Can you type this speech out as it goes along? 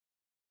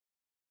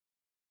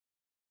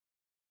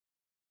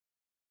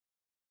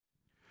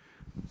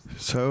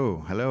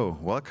So, hello,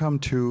 welcome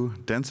to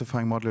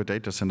Densifying Modular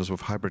Data Centers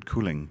with Hybrid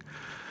Cooling.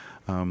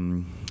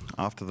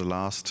 After the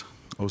last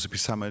OCP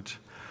Summit,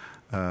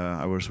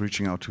 I was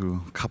reaching out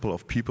to a couple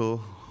of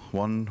people.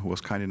 One who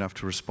was kind enough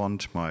to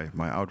respond. My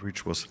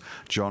outreach was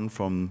John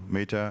from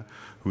Meta,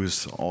 who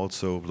is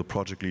also the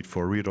project lead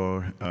for rear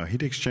door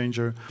heat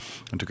exchanger.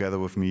 And together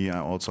with me, I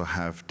also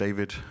have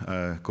David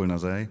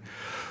Gyulnazaryan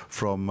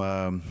from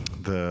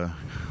the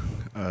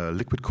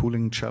liquid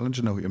cooling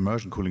challenge, no,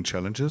 immersion cooling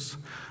challenges.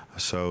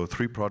 So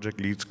 3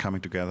 project leads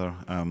coming together,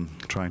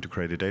 trying to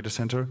create a data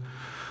center.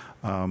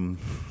 We'll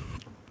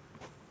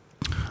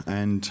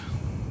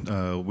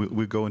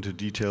go into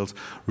details,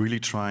 really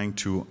trying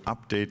to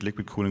update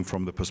liquid cooling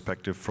from the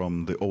perspective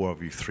from the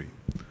ORV 3.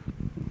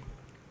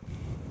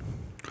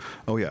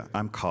 Oh yeah,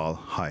 I'm Karl,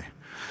 hi,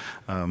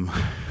 from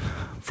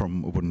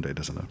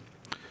WoodenDataCenter.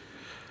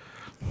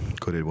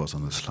 Good, it was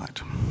on the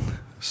slide.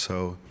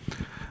 So,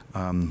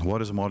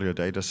 what is a modular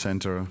data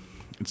center?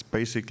 It's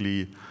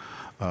basically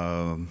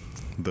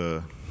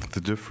the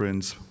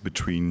difference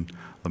between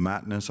the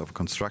madness of a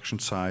construction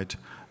site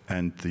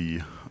and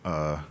the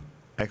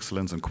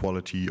excellence and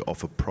quality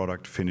of a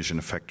product finish in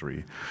a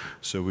factory.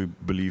 So we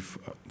believe,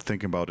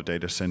 thinking about a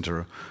data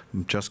center,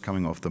 just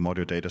coming off the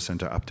modular data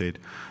center update,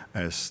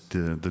 as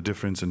the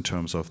difference in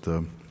terms of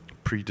the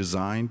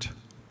pre-designed,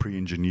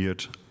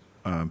 pre-engineered,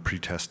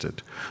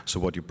 pre-tested. So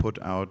what you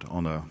put out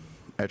on a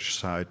edge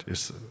site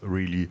is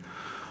really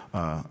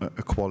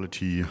a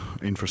quality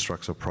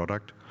infrastructure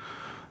product.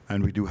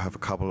 And we do have a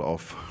couple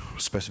of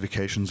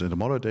specifications in the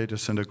modular data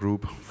center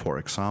group. For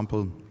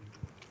example,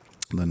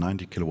 the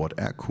 90 kilowatt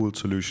air-cooled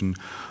solution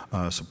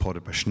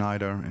supported by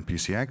Schneider and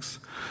PCX.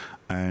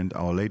 And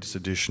our latest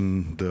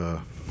addition,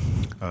 the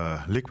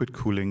liquid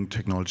cooling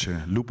technology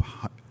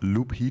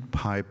loop heat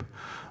pipe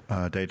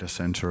data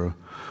center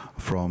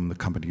from the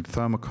company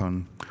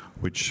Thermocon,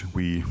 which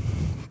we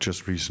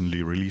just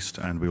recently released,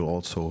 and we'll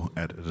also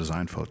add a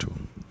design file to.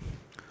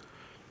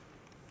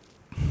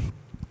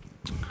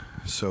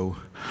 So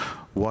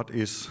what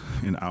is,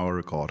 in our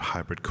regard,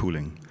 hybrid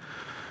cooling?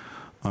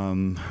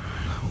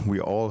 We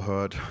all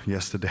heard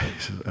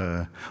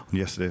on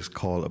yesterday's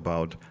call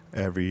about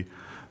every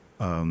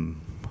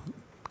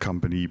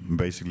company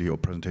basically or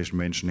presentation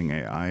mentioning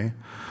AI,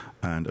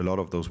 and a lot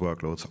of those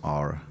workloads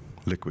are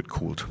liquid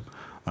cooled.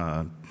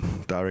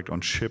 Direct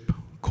on chip,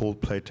 cold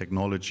plate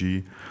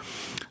technology,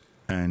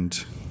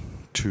 and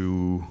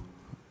to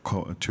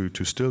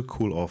still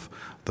cool off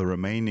the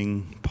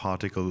remaining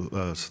particle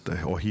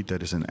or heat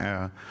that is in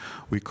air,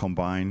 we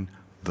combine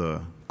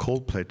the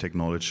cold plate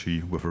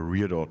technology with a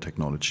rear door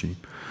technology.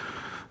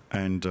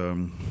 And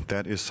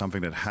that is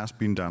something that has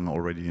been done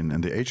already in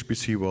the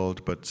HPC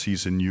world, but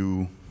sees a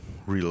new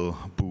real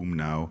boom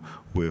now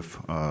with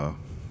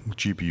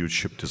GPU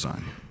chip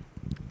design.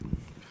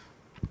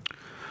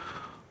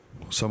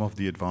 Some of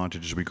the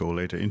advantages we go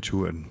later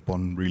into, and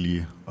one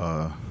really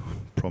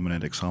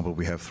prominent example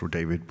we have through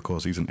David,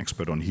 because he's an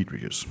expert on heat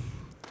reuse.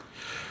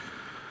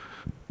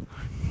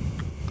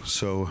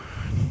 So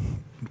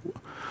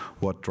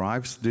what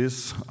drives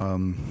this?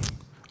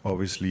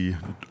 Obviously, a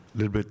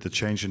little bit the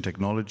change in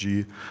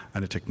technology,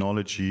 and the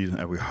technology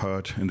that we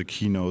heard in the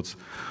keynotes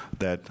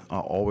that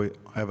are always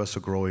ever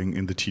so growing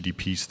in the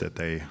TDPs that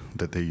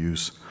they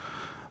use.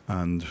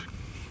 And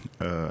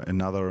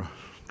another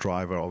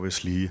driver,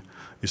 obviously,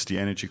 is the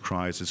energy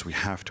crisis. We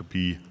have to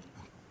be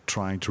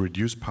trying to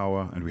reduce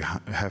power, and we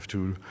have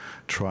to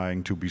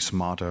trying to be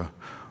smarter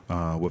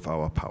with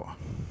our power.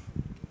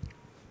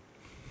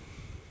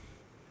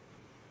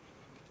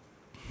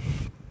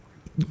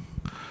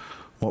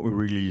 What we're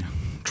really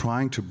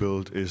trying to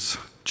build is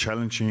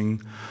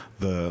challenging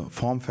the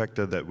form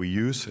factor that we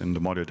use in the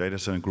modular data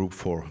center group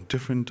for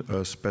different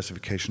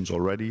specifications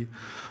already.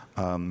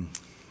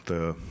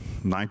 The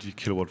 90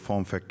 kilowatt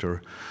form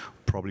factor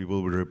probably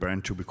will be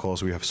rebranded to,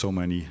 because we have so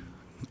many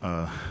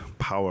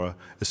power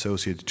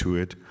associated to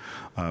it.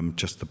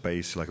 Just the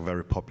base, like a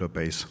very popular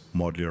base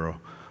modular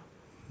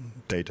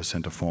data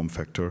center form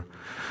factor.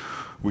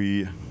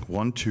 We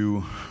want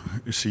to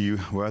see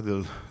where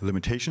the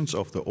limitations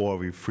of the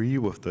ORV3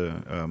 with the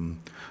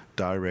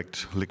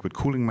direct liquid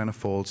cooling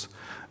manifolds,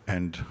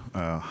 and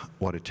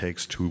what it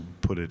takes to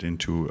put it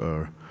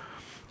into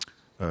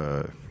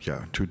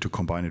to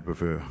combine it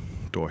with a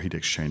door heat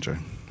exchanger.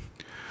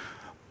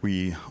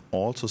 We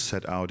also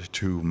set out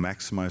to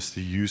maximize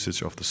the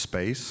usage of the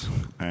space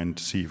and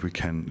see if we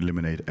can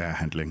eliminate air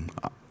handling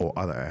or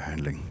other air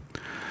handling.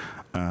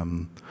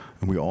 And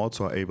we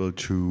also are able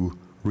to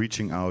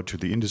reaching out to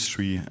the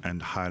industry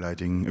and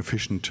highlighting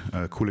efficient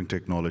cooling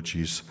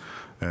technologies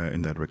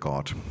in that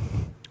regard.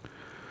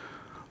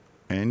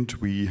 And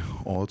we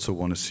also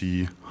want to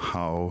see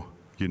how,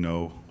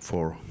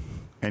 for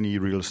any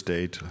real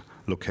estate,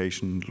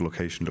 location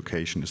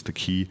is the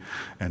key,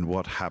 and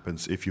what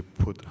happens if you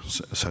put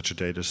such a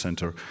data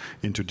center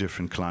into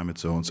different climate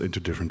zones, into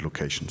different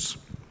locations.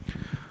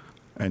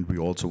 And we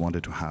also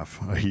wanted to have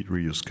a heat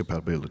reuse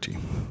capability.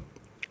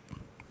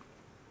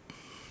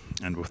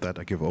 And with that,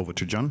 I give over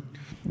to John.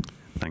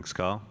 Thanks,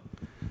 Karl.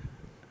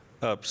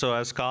 So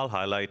as Karl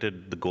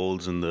highlighted the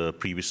goals in the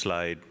previous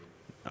slide,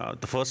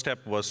 the first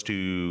step was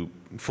to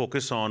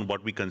focus on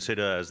what we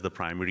consider as the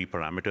primary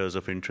parameters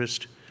of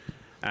interest.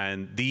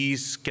 And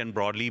these can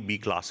broadly be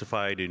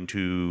classified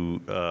into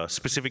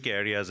specific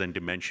areas and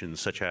dimensions,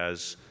 such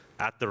as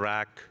at the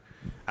rack,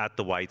 at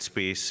the white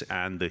space,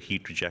 and the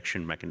heat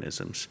rejection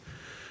mechanisms.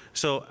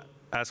 So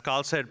as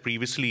Karl said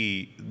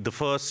previously, the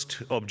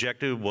first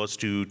objective was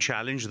to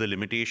challenge the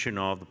limitation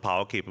of the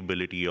power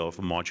capability of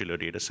a modular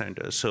data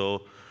center.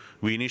 So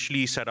we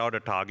initially set out a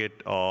target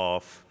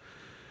of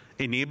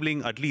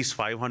enabling at least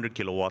 500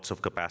 kilowatts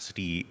of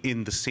capacity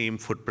in the same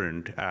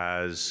footprint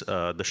as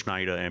the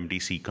Schneider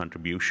MDC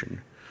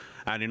contribution.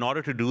 And in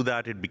order to do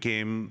that, it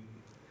became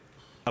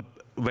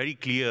very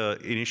clear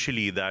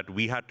initially that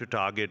we had to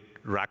target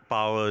rack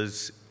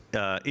powers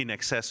in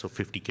excess of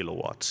 50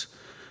 kilowatts.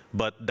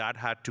 But that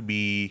had to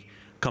be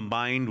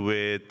combined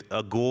with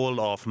a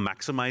goal of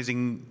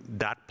maximizing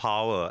that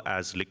power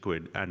as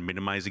liquid and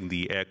minimizing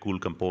the air-cooled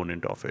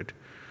component of it.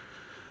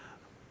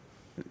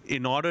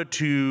 In order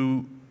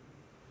to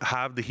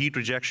have the heat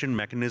rejection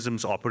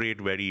mechanisms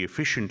operate very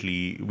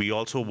efficiently, we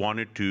also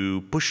wanted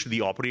to push the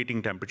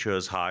operating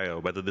temperatures higher,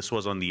 whether this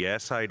was on the air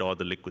side or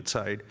the liquid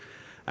side.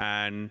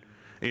 And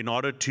in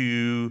order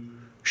to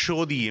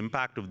show the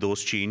impact of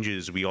those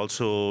changes, we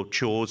also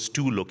chose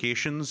two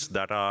locations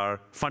that are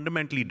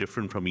fundamentally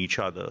different from each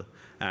other.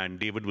 And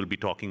David will be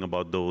talking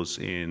about those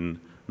in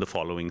the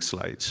following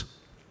slides.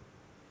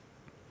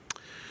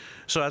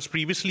 So as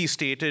previously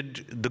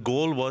stated, the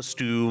goal was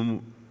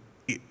to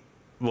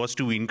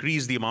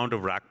increase the amount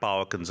of rack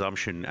power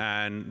consumption.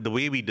 And the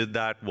way we did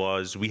that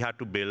was we had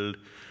to build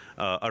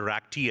a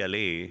rack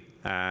TLA,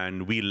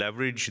 and we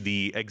leveraged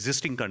the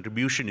existing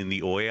contribution in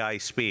the OAI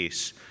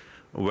space,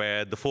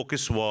 where the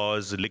focus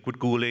was liquid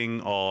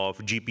cooling of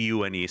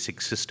GPU and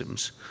ASIC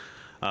systems.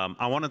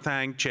 I want to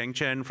thank Cheng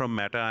Chen from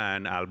Meta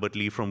and Albert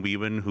Lee from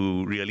Weaven,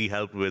 who really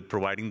helped with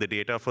providing the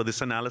data for this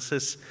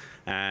analysis.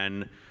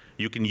 And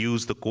you can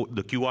use the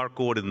QR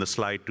code in the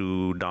slide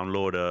to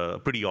download a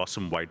pretty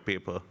awesome white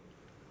paper.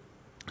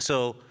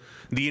 So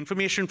the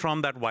information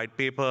from that white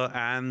paper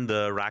and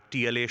the rack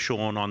TLA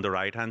shown on the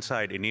right-hand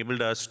side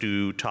enabled us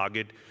to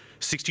target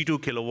 62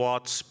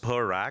 kilowatts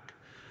per rack,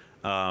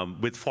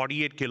 with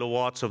 48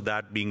 kilowatts of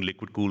that being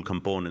liquid-cooled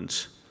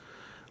components.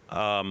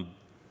 And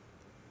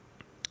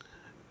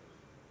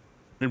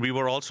we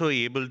were also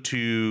able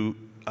to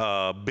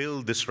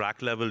build this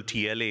rack-level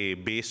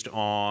TLA based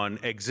on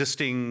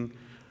existing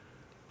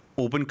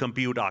open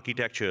compute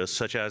architectures,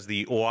 such as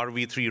the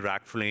ORV3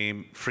 rack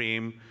frame,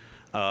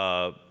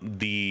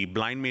 the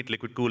blind mate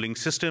liquid cooling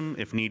system,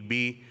 if need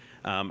be,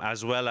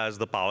 as well as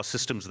the power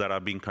systems that are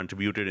being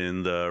contributed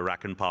in the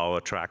rack and power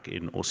track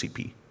in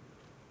OCP.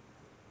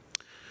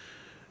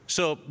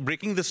 So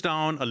breaking this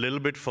down a little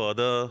bit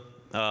further,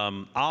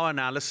 our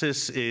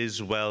analysis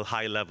is, well,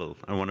 high level.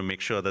 I want to make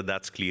sure that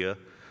that's clear.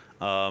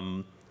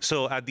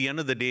 So at the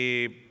end of the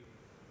day,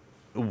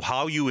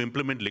 how you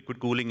implement liquid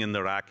cooling in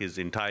the rack is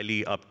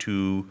entirely up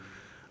to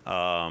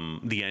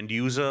the end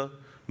user.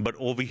 But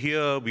over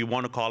here, we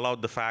want to call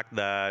out the fact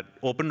that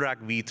OpenRack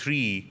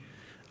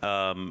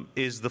v3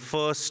 is the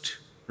first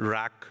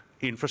rack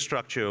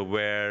infrastructure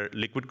where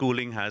liquid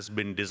cooling has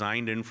been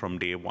designed in from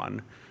day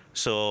one.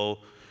 So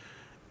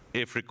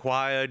if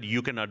required,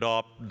 you can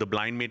adopt the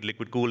blind mate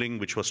liquid cooling,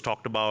 which was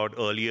talked about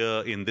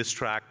earlier in this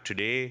track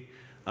today.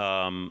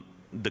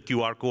 The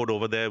QR code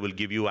over there will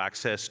give you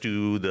access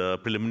to the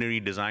preliminary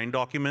design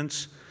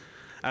documents,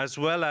 as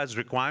well as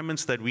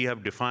requirements that we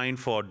have defined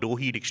for door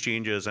heat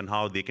exchangers and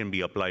how they can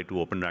be applied to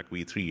OpenRack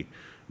v3,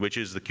 which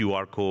is the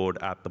QR code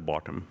at the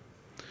bottom.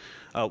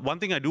 One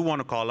thing I do want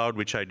to call out,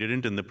 which I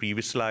didn't in the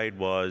previous slide,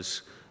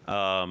 was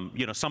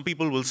some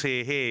people will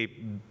say, hey,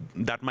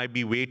 that might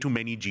be way too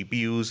many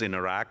GPUs in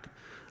a rack.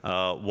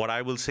 What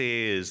I will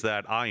say is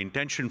that our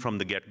intention from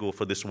the get-go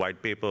for this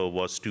white paper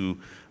was to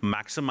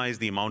maximize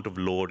the amount of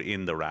load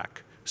in the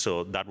rack.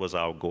 So that was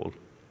our goal.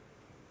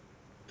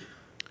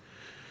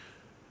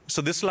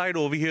 So this slide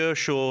over here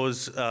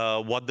shows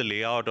what the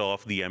layout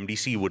of the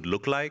MDC would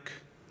look like.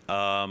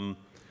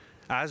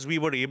 As we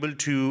were able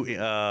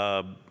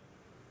to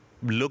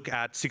look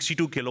at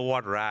 62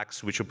 kilowatt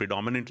racks, which are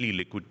predominantly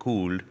liquid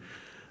cooled,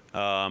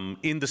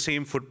 in the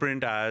same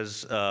footprint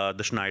as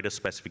the Schneider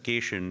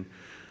specification.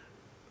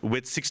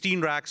 With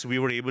 16 racks, we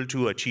were able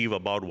to achieve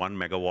about 1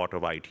 megawatt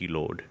of IT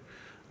load.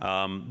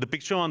 The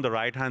picture on the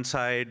right-hand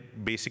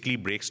side basically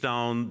breaks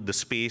down the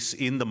space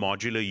in the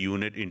modular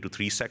unit into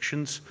 3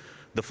 sections.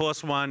 The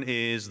first one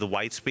is the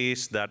white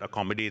space that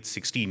accommodates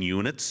 16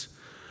 units.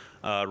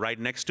 Right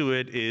next to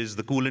it is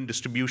the coolant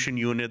distribution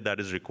unit that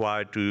is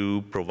required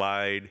to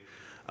provide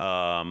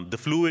the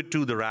fluid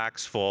to the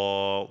racks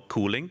for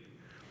cooling.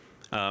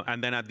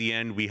 And then at the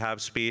end, we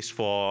have space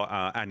for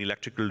an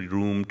electrical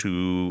room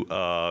to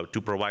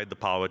provide the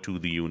power to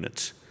the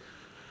units.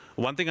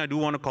 One thing I do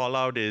want to call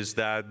out is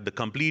that the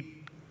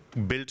complete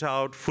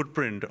built-out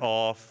footprint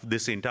of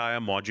this entire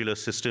modular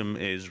system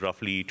is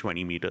roughly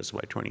 20 meters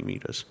by 20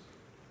 meters.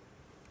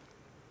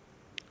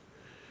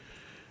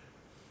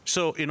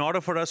 So in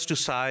order for us to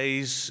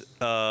size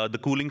the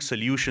cooling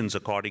solutions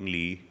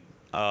accordingly,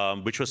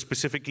 which was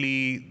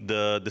specifically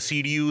the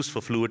CDUs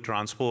for fluid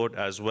transport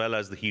as well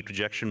as the heat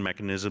rejection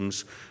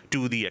mechanisms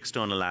to the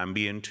external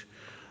ambient,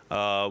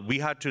 we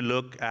had to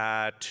look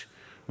at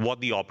what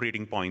the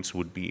operating points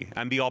would be.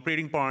 And the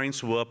operating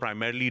points were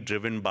primarily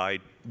driven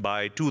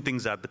by two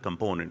things at the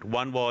component.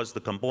 One was the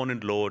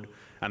component load,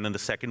 and then the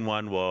second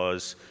one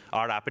was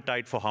our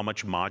appetite for how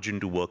much margin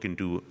to work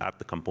into at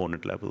the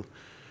component level.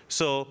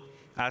 So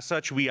as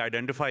such, we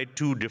identified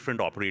two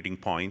different operating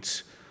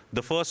points.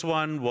 The first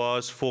one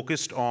was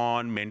focused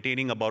on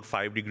maintaining about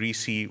 5 degrees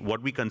C,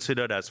 what we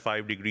considered as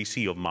 5 degrees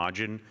C of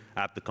margin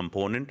at the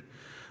component.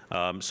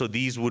 So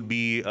these would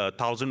be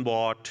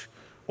 1,000-watt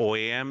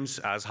OAMs,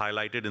 as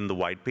highlighted in the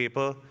white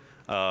paper,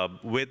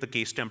 with a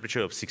case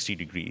temperature of 60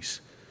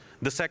 degrees.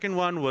 The second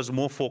one was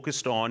more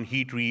focused on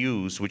heat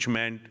reuse, which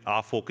meant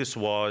our focus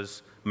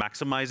was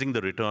maximizing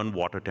the return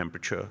water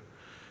temperature.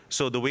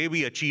 So the way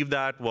we achieved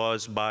that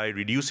was by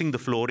reducing the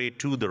flow rate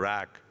to the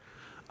rack,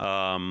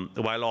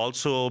 while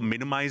also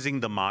minimizing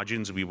the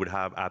margins we would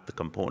have at the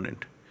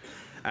component.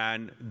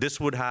 And this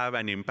would have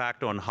an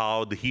impact on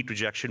how the heat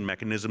rejection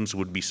mechanisms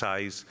would be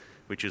sized,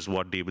 which is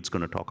what David's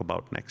going to talk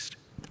about next.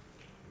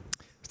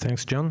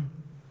 Thanks, John.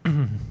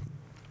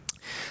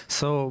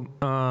 So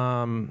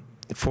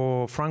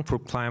for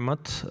Frankfurt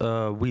climate,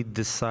 we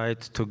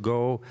decide to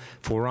go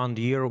for around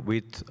a year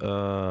with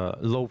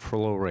low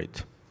flow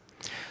rate.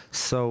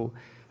 So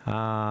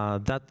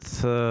that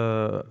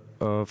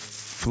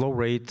flow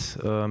rate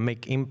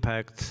make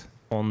impact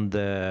on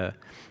the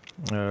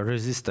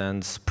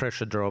resistance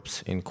pressure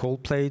drops in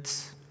cold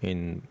plates,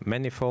 in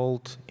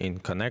manifold, in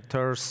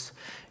connectors,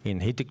 in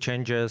heat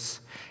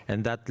exchangers,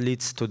 and that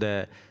leads to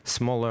the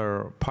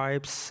smaller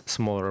pipes,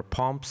 smaller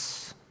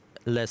pumps,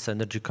 less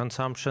energy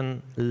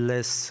consumption,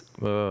 less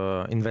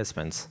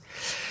investments.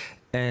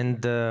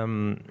 And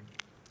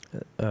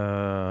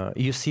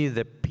you see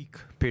the peak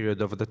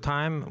period of the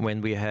time when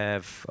we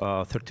have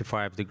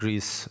 35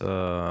 degrees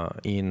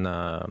in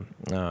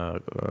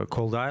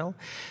cold aisle,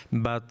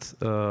 but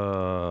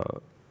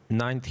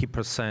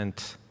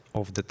 90%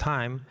 of the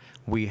time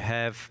we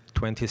have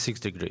 26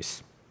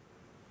 degrees.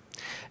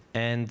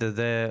 And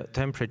the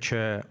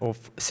temperature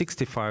of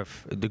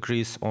 65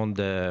 degrees on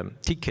the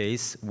T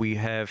case, we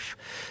have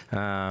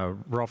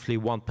roughly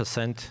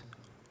 1%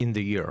 in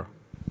the year.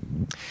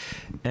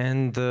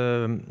 And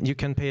you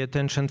can pay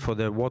attention for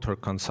the water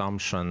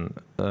consumption.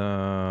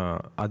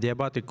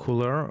 Adiabatic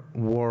cooler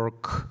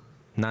work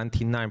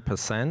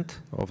 99%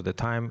 of the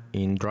time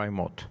in dry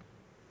mode.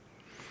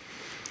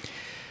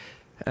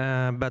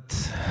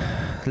 But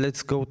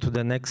let's go to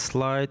the next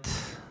slide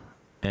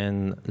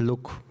and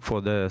look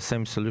for the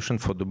same solution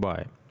for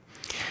Dubai.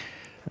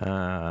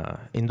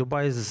 In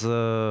Dubai's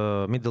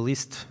Middle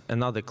East,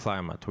 another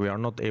climate, we are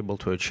not able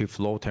to achieve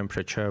low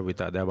temperature with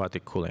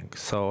adiabatic cooling.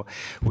 So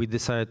we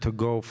decided to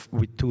go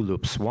with two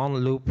loops. One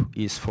loop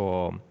is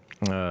for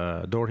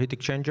door heat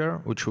exchanger,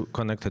 which we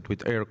connected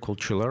with air-cooled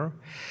chiller.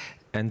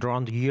 And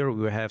around here,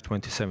 we have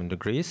 27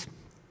 degrees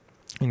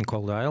in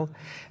cold aisle.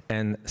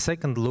 And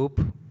second loop,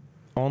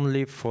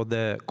 only for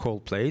the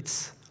cold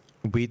plates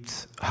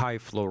with high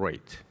flow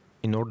rate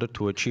in order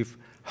to achieve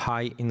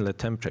high inlet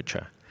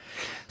temperature.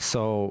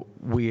 So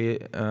we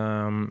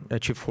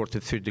achieve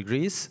 43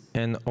 degrees,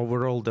 and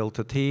overall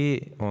delta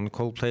T on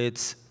cold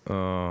plates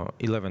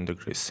 11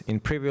 degrees. In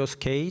previous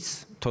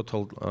case,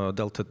 total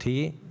delta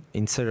T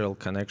in serial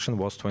connection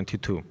was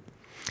 22.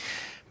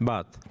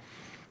 But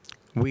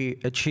we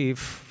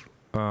achieve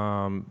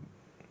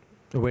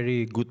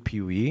very good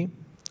PUE,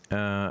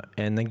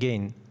 and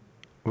again,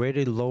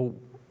 very low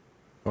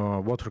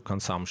water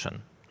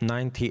consumption.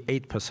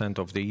 98%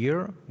 of the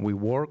year we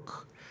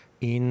work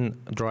in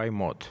dry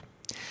mode.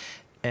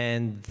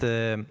 And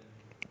the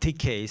T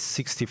case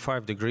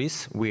 65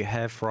 degrees, we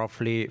have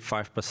roughly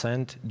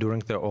 5% during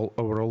the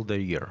overall the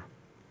year.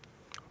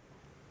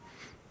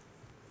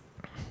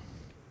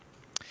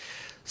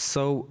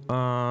 So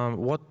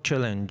what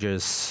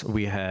challenges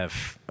we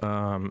have?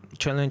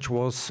 Challenge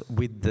was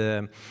with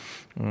the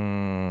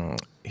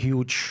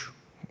huge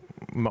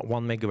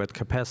 1 megawatt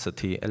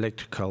capacity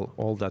electrical,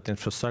 all that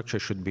infrastructure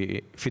should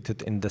be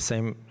fitted in the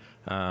same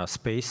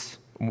space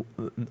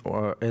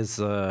as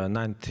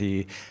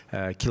 90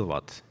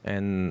 kilowatt,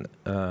 and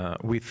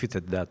we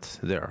fitted that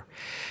there.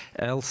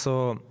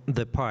 Also,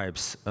 the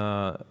pipes,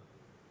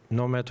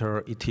 no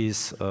matter it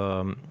is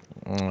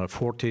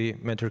 40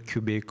 meter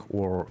cubic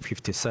or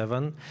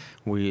 57,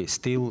 we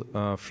still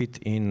fit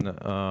in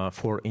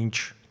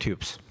 4-inch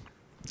tubes.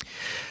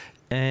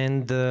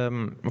 And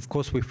of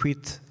course, we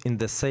fit in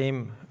the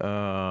same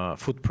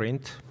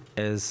footprint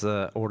as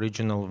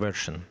original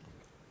version.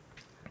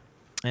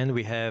 And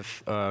we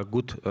have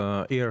good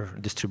air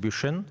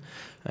distribution,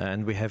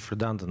 and we have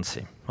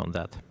redundancy on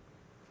that.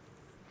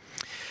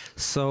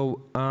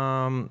 So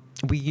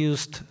we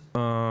used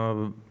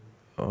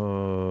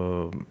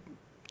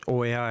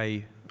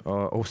OAI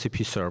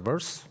OCP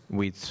servers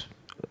with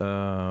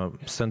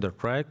standard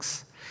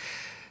racks.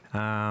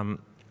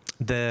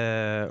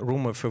 the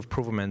room of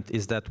improvement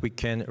is that we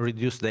can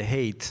reduce the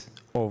height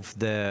of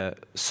the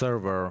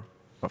server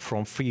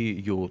from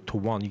 3U to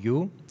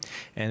 1U,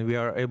 and we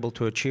are able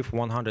to achieve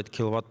 100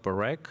 kilowatt per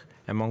rack,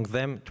 among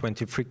them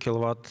 23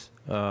 kilowatt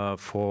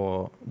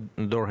for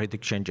door heat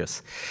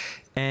exchangers.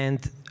 And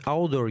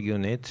outdoor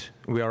unit,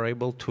 we are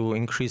able to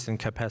increase in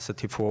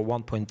capacity for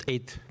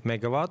 1.8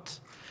 megawatt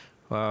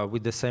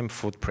with the same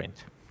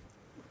footprint.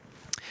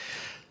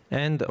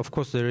 And of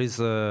course, there is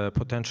a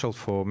potential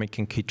for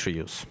making heat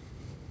reuse.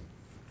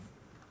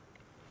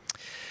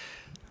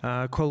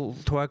 Call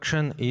to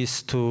action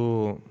is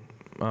to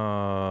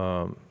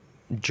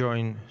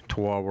join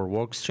to our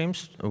work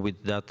streams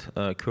with that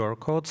QR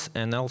codes,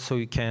 and also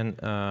you can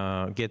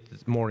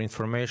get more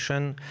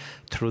information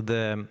through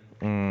the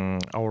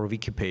our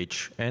wiki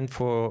page, and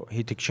for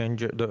heat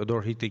exchanger, the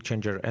door heat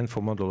exchanger, and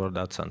for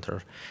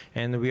WoodenDataCenter.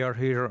 And we are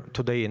here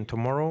today and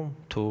tomorrow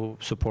to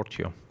support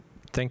you.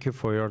 Thank you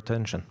for your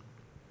attention.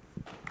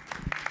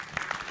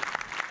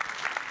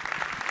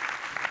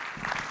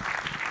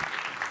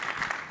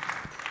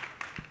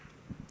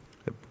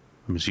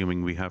 I'm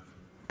assuming we have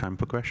time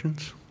for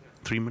questions.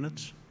 3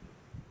 minutes.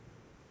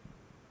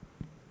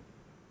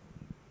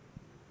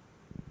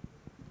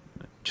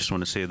 Just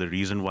want to say the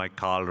reason why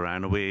Karl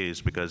ran away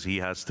is because he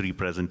has 3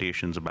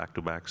 presentations back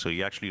to back. So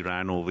he actually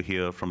ran over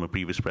here from a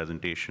previous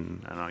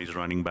presentation, and now he's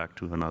running back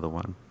to another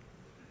one.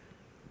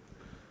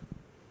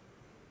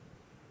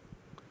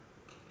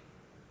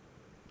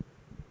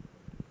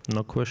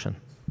 No question.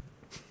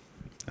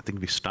 I think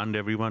we stunned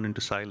everyone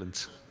into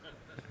silence.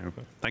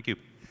 Thank you.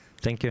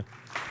 Thank you.